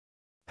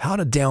How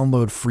to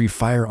download Free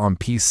Fire on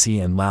PC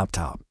and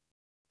laptop.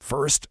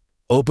 First,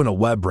 open a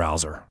web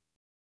browser.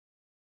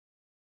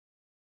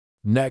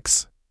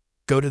 Next,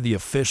 go to the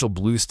official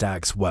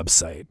BlueStacks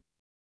website.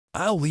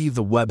 I'll leave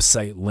the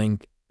website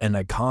link in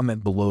a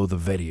comment below the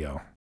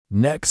video.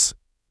 Next,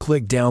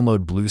 click Download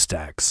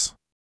BlueStacks.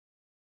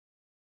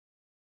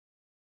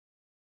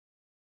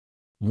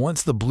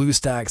 Once the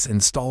BlueStacks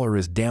installer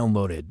is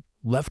downloaded,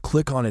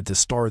 left-click on it to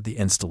start the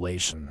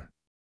installation.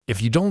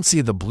 If you don't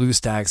see the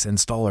BlueStacks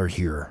installer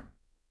here,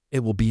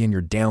 it will be in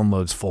your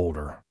Downloads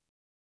folder.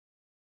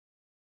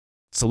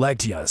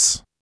 Select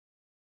Yes.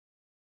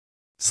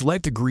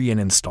 Select Agree and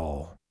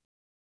install.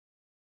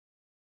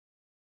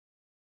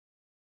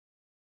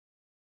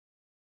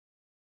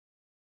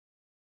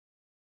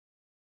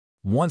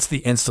 Once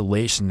the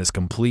installation is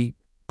complete,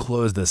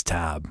 close this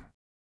tab.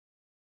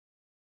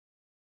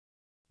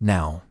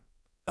 Now,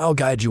 I'll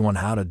guide you on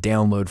how to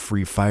download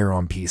Free Fire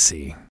on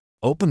PC.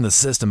 Open the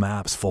System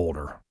Apps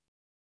folder.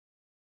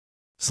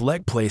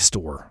 Select Play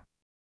Store.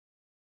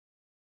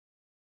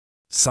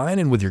 Sign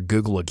in with your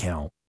Google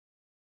account.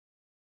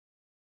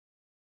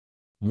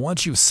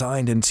 Once you've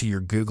signed into your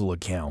Google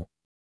account,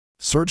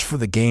 search for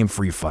the game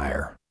Free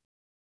Fire.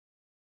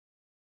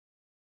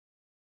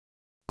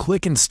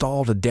 Click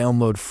Install to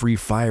download Free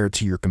Fire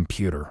to your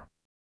computer.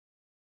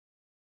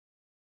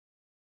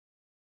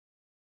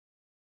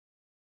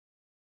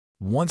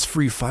 Once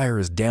Free Fire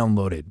is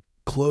downloaded,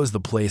 close the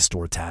Play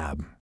Store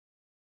tab.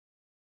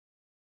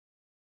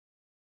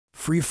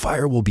 Free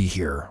Fire will be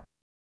here.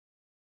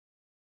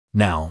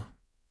 Now,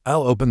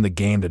 I'll open the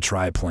game to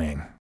try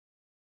playing.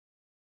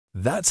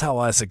 That's how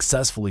I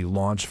successfully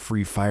launched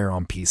Free Fire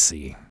on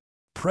PC.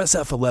 Press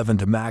F11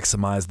 to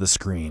maximize the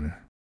screen.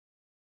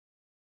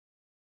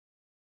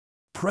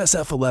 Press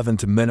F11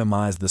 to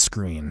minimize the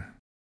screen.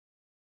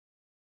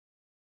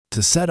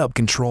 To set up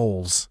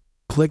controls,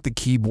 click the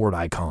keyboard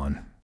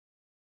icon.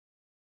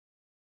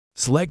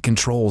 Select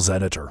Controls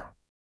Editor.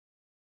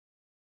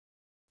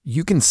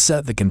 You can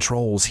set the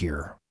controls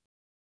here.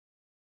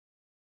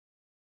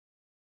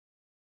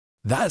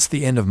 That's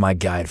the end of my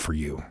guide for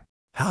you.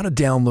 How to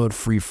download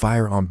Free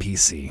Fire on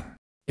PC.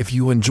 If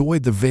you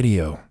enjoyed the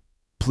video,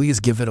 please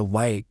give it a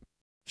like,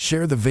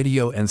 share the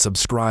video and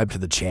subscribe to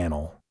the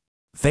channel.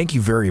 Thank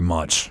you very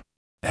much.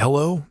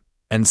 Hello,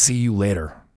 and see you later.